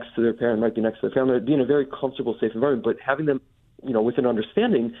 be next to their parent, might be next to their family, be in a very comfortable, safe environment, but having them, with an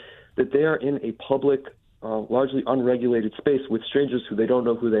understanding that they are in a public, largely unregulated space with strangers who they don't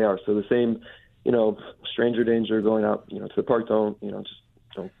know who they are. So the same, stranger danger going out, to the park, just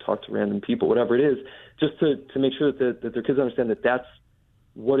don't talk to random people, whatever it is, just to make sure that their kids understand that that's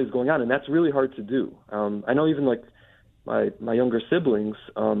what is going on. And that's really hard to do. I know even like my younger siblings,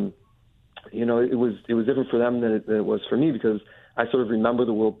 it was different for them than it was for me, because I sort of remember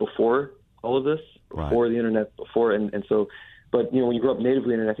the world before all of this, before the internet, and so, but when you grow up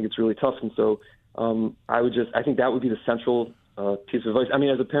natively in it, I think it's really tough. And so I think that would be the central piece of advice. I mean,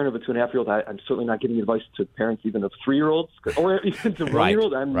 as a parent of a 2.5-year-old, I'm certainly not giving advice to parents even of 3-year-olds or even to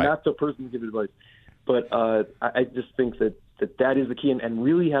 1-year-olds. I'm not the person to give advice. But I just think that is the key, and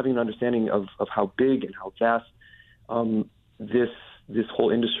really having an understanding of how big and how vast this whole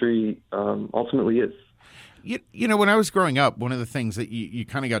industry ultimately is. When I was growing up, one of the things that you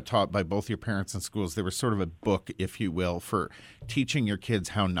kind of got taught by both your parents and schools, there was sort of a book, if you will, for teaching your kids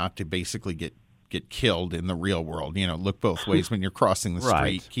how not to basically get killed in the real world. Look both ways when you're crossing the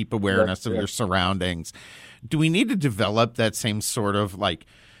street, keep awareness of your surroundings. Do we need to develop that same sort of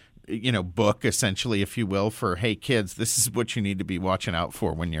book, essentially, if you will, for, hey, kids, this is what you need to be watching out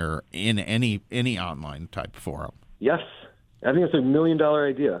for when you're in any online type forum? Yes. I think it's $1 million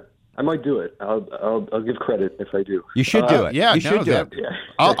idea. I might do it. I'll give credit if I do. You should do it. Yeah, you should do it. Yeah.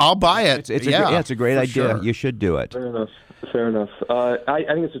 I'll buy it. It's a great idea. Sure. You should do it. Fair enough. I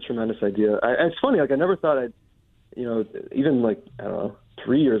think it's a tremendous idea. It's funny. I never thought I'd, even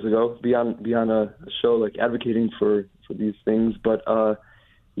 3 years ago, be on a show advocating for these things. But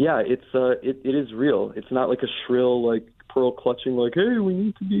it is real. It's not like a shrill pearl clutching hey, we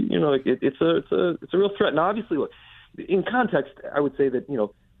need to be it's a real threat. Now, obviously, look, in context, I would say that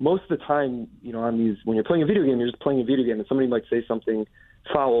most of the time, on these, when you're playing a video game, you're just playing a video game, and somebody might say something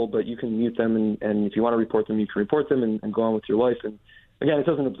foul, but you can mute them, and if you want to report them, you can report them and go on with your life. And again, it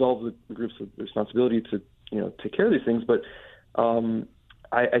doesn't absolve the groups of responsibility to take care of these things. But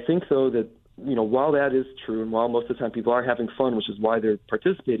I think, though, that while that is true, and while most of the time people are having fun, which is why they're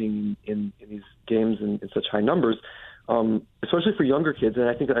participating in these games in such high numbers, especially for younger kids, and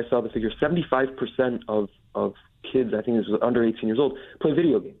I think that I saw the figure, 75% of kids, I think it was under 18 years old, play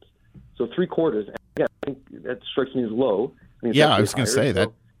video games. So 3/4. And again, I think that strikes me as low. I was going to say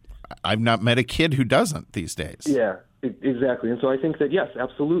that I've not met a kid who doesn't these days. Yeah, exactly. And so I think that, yes,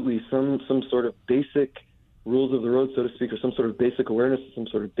 absolutely, some sort of basic rules of the road, so to speak, or some sort of basic awareness, some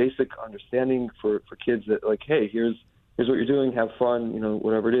sort of basic understanding for kids that, hey, here's what you're doing, have fun,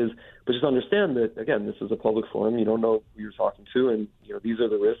 whatever it is. But just understand that, again, this is a public forum. You don't know who you're talking to, and, these are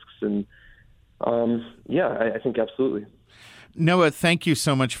the risks. And, I think absolutely. Noah, thank you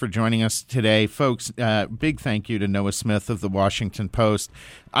so much for joining us today. Folks, big thank you to Noah Smith of the Washington Post.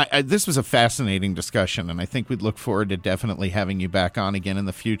 This was a fascinating discussion, and I think we'd look forward to definitely having you back on again in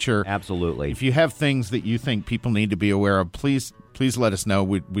the future. Absolutely. If you have things that you think people need to be aware of, please let us know.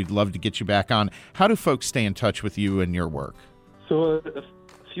 We'd love to get you back on. How do folks stay in touch with you and your work? So a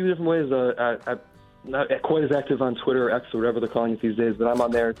few different ways. I'm not quite as active on Twitter or X or whatever they're calling it these days, but I'm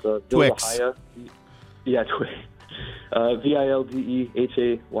on there. It's Twix. Yeah, Twix.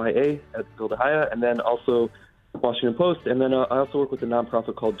 VILDEHAYA at Vildahaya, and then also Washington Post. And then I also work with a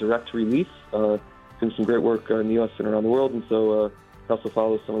nonprofit called Direct Relief, doing some great work in the U.S. and around the world. And so I also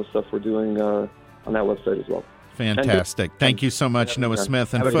follow some of the stuff we're doing on that website as well. Fantastic. Thank you so much, Noah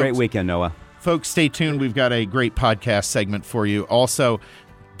Smith. And have a great weekend, Noah. Folks, stay tuned. We've got a great podcast segment for you. Also,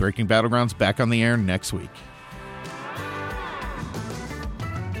 Breaking Battlegrounds back on the air next week.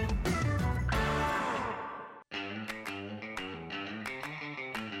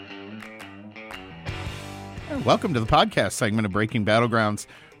 Welcome to the podcast segment of Breaking Battlegrounds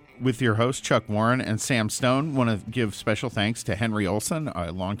with your host, Chuck Warren and Sam Stone. Want to give special thanks to Henry Olsen,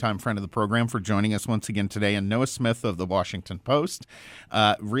 a longtime friend of the program, for joining us once again today, and Noah Smith of the Washington Post.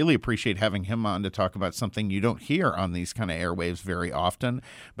 Really appreciate having him on to talk about something you don't hear on these kind of airwaves very often,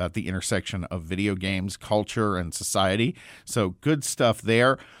 about the intersection of video games, culture, and society. So good stuff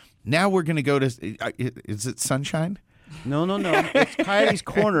there. Now we're going to go to, is it Sunshine? No. It's Kylie's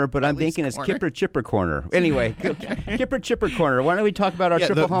Corner, but I'm thinking it's Corner. Kipper Chipper Corner. Anyway, Kipper Chipper Corner. Why don't we talk about our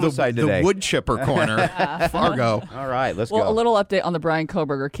triple homicide today? The wood chipper corner. Fargo. All right, let's Well, go. a little update on the Brian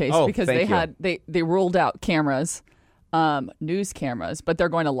Koberger case because they ruled out cameras, news cameras, but they're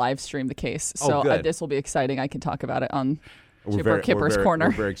going to live stream the case. So good. this will be exciting. I can talk about it on We're Kipper's Corner.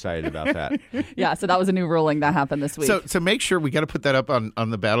 We're very excited about that. Yeah, so that was a new ruling that happened this week. So make sure we got to put that up on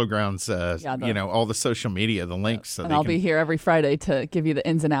the Battlegrounds, all the social media, the links. So and I'll be here every Friday to give you the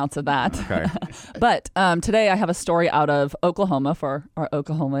ins and outs of that. Okay. But today I have a story out of Oklahoma for our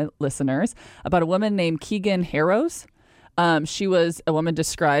Oklahoma listeners about a woman named Keegan Harrows. She was a woman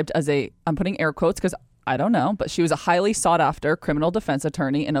described as I'm putting air quotes because I don't know, but she was a highly sought after criminal defense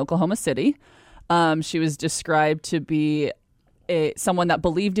attorney in Oklahoma City. She was described to be someone that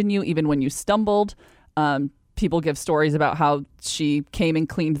believed in you even when you stumbled. People give stories about how she came and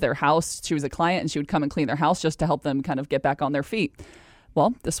cleaned their house. She was a client and she would come and clean their house just to help them kind of get back on their feet.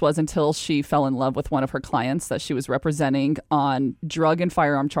 Well, this was until she fell in love with one of her clients that she was representing on drug and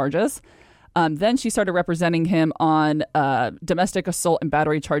firearm charges. Then she started representing him on domestic assault and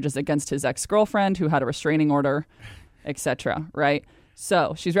battery charges against his ex-girlfriend who had a restraining order, etc. Right?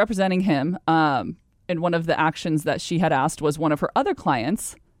 So she's representing him. And one of the actions that she had asked was one of her other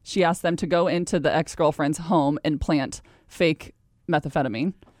clients. She asked them to go into the ex-girlfriend's home and plant fake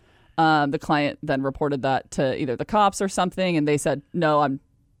methamphetamine. The client then reported that to either the cops or something, and they said, no, I'm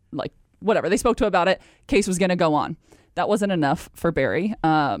like, whatever. They spoke to about it. Case was going to go on. That wasn't enough for Barry.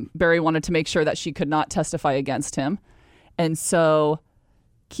 Barry wanted to make sure that she could not testify against him. And so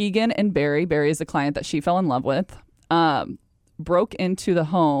Keegan and Barry is the client that she fell in love with, broke into the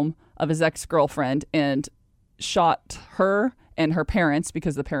home of his ex-girlfriend and shot her and her parents,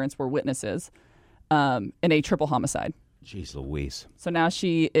 because the parents were witnesses, in a triple homicide. Jeez Louise. So now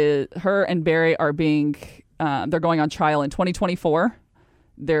her and Barry are they're going on trial in 2024.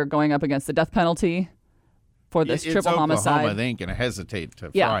 They're going up against the death penalty for this triple homicide. Oklahoma, they ain't going to hesitate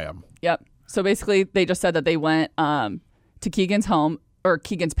to fry them. Yep. So basically, they just said that they went to Keegan's home or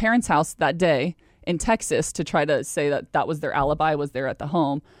Keegan's parents' house that day in Texas to try to say that was their alibi, was there at the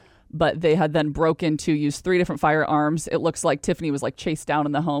home. But they had then used 3 different firearms. It looks like Tiffany was chased down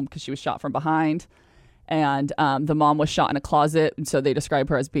in the home because she was shot from behind. And the mom was shot in a closet. And so they describe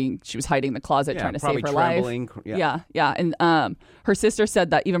her as she was hiding in the closet trying to save her trembling. life. Yeah. And her sister said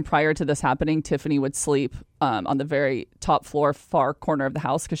that even prior to this happening, Tiffany would sleep on the very top floor, far corner of the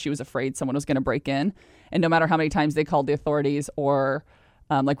house because she was afraid someone was going to break in. And no matter how many times they called the authorities or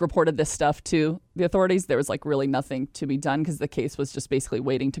reported this stuff to the authorities, there was really nothing to be done because the case was just basically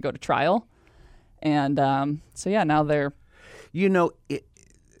waiting to go to trial. And now they're...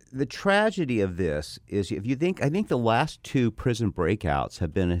 The tragedy of this is I think the last 2 prison breakouts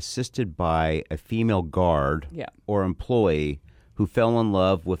have been assisted by a female guard or employee who fell in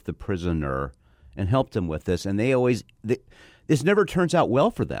love with the prisoner and helped him with this. And this never turns out well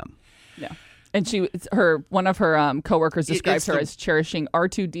for them. Yeah. And one of her coworkers described her as cherishing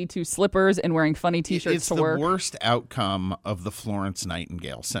R2-D2 slippers and wearing funny T-shirts to work. It's the worst outcome of the Florence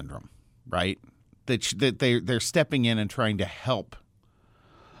Nightingale syndrome, right? That they're stepping in and trying to help.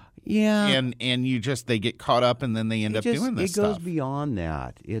 Yeah. And they get caught up and then they end up doing this stuff. It goes beyond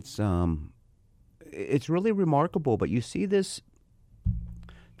that. It's really remarkable, but you see this.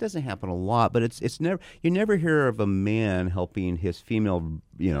 Doesn't happen a lot, but it's never, you never hear of a man helping his female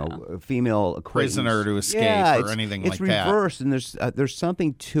female prisoner to escape or anything like that. It's reversed, and there's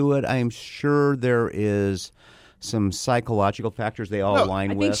something to it. I am sure there is some psychological factors they all align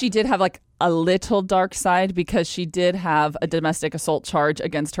with. I think she did have a little dark side because she did have a domestic assault charge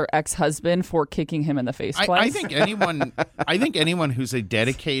against her ex-husband for kicking him in the face twice. I think anyone who's a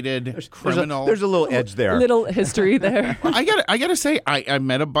dedicated criminal, there's a little edge there, little history there. I gotta say, I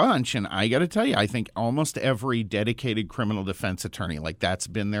met a bunch, and I gotta tell you, I think almost every dedicated criminal defense attorney, that's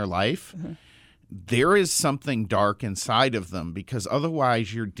been their life. Mm-hmm. There is something dark inside of them because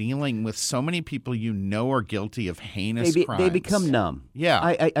otherwise you're dealing with so many people are guilty of heinous crimes. They become numb. Yeah.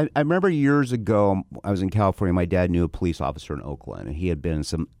 I remember years ago, I was in California. My dad knew a police officer in Oakland, and he had been in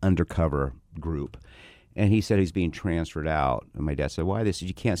some undercover group. And he said he's being transferred out. And my dad said, why? They said,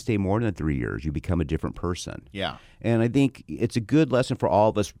 you can't stay more than 3 years. You become a different person. Yeah. And I think it's a good lesson for all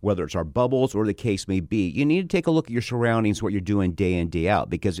of us, whether it's our bubbles or the case may be. You need to take a look at your surroundings, what you're doing day in, day out,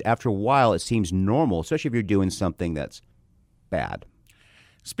 because after a while it seems normal, especially if you're doing something that's bad.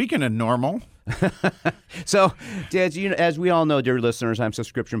 Speaking of normal. So, as we all know, dear listeners, I'm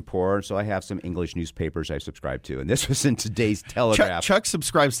subscription poor, so I have some English newspapers I subscribe to, and this was in today's Telegraph. Chuck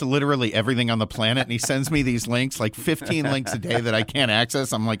subscribes to literally everything on the planet, and he sends me these links, like 15 links a day that I can't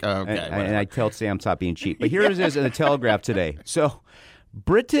access. I'm like, oh, okay. And I tell Sam, stop being cheap. But here it is in the Telegraph today. So,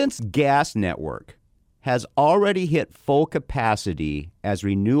 Britain's gas network has already hit full capacity as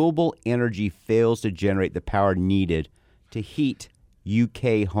renewable energy fails to generate the power needed to heat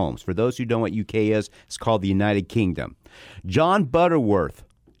UK homes. For those who don't know what UK is, it's called the United Kingdom. John Butterworth,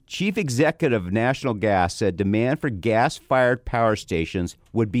 chief executive of National Gas, said demand for gas-fired power stations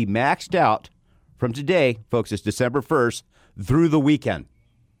would be maxed out from today, folks, it's December 1st, through the weekend.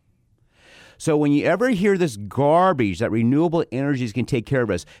 So when you ever hear this garbage that renewable energies can take care of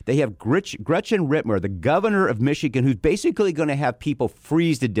us, they have Gretchen Whitmer, the governor of Michigan, who's basically going to have people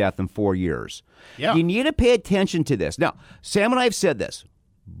freeze to death in 4 years. Yeah. You need to pay attention to this. Now, Sam and I have said this.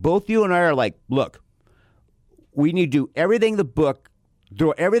 Both you and I are like, look, we need to do everything the book,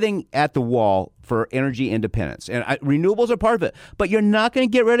 throw everything at the wall for energy independence. And renewables are part of it. But you're not going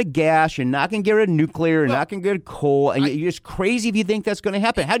to get rid of gas. You're not going to get rid of nuclear. You're not going to get rid of coal. And you're just crazy if you think that's going to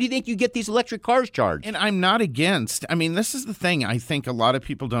happen. How do you think you get these electric cars charged? And I'm not against. I mean, this is the thing I think a lot of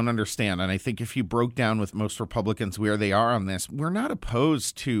people don't understand. And I think if you broke down with most Republicans where they are on this, we're not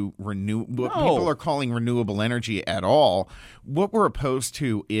opposed to what people are calling renewable energy at all. What we're opposed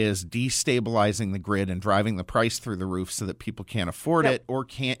to is destabilizing the grid and driving the price through the roof so that people can't afford it or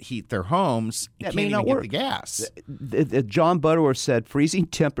can't heat their homes. Can't even get the gas. John Butterworth said freezing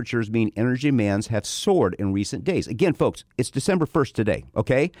temperatures mean energy demands have soared in recent days. Again, folks, it's December 1st today,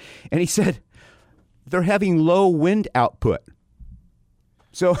 okay? And he said they're having low wind output.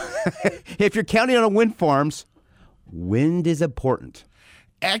 So if you're counting on wind farms, wind is important.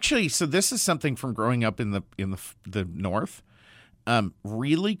 Actually, so this is something from growing up in the north.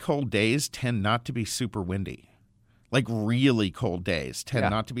 Really cold days tend not to be super windy. Like really cold days tend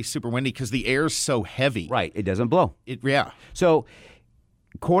not to be super windy because the air's so heavy. Right. It doesn't blow. So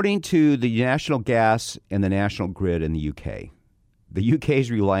according to the National Gas and the National Grid in the UK is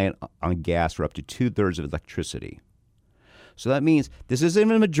reliant on gas for up to 2/3 of electricity. So that means this isn't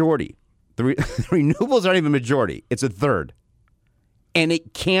even a majority. The renewables aren't even a majority. It's a third. And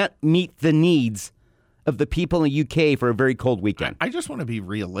it can't meet the needs of the people in the UK for a very cold weekend. I just want to be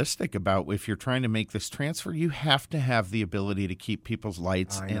realistic about if you're trying to make this transfer, you have to have the ability to keep people's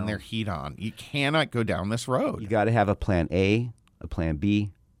lights and their heat on. You cannot go down this road. You got to have a plan A, a plan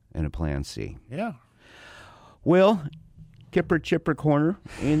B, and a plan C. Yeah. Well, Kipper Chipper Corner,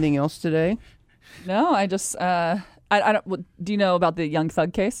 anything else today? No, I just, I don't, do you know about the Young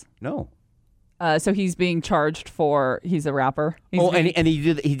Thug case? No. So he's being charged he's a rapper. And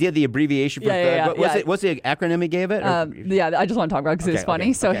he did the abbreviation for Thug. What's the acronym he gave it? I just want to talk about it because it's funny.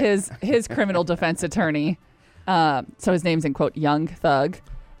 Okay, so his criminal defense attorney, so his name's in quote, Young Thug,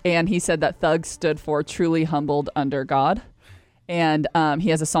 and he said that Thug stood for truly humbled under God. And he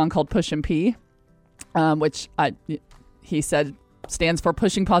has a song called Pushin' P, which he said stands for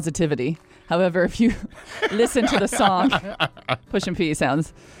pushing positivity. However, if you listen to the song, Pushin' P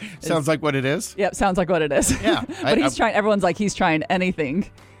sounds like what it is. Yep, sounds like what it is. Yeah, but everyone's like he's trying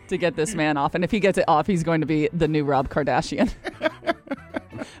anything to get this man off, and if he gets it off, he's going to be the new Rob Kardashian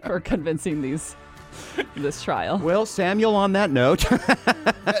for convincing this trial. Well, Samuel, on that note,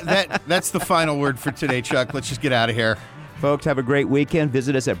 that's the final word for today, Chuck. Let's just get out of here. Folks, have a great weekend.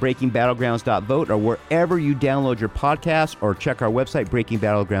 Visit us at breakingbattlegrounds.vote or wherever you download your podcasts, or check our website,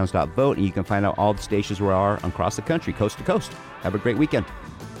 breakingbattlegrounds.vote, and you can find out all the stations we are across the country, coast to coast. Have a great weekend.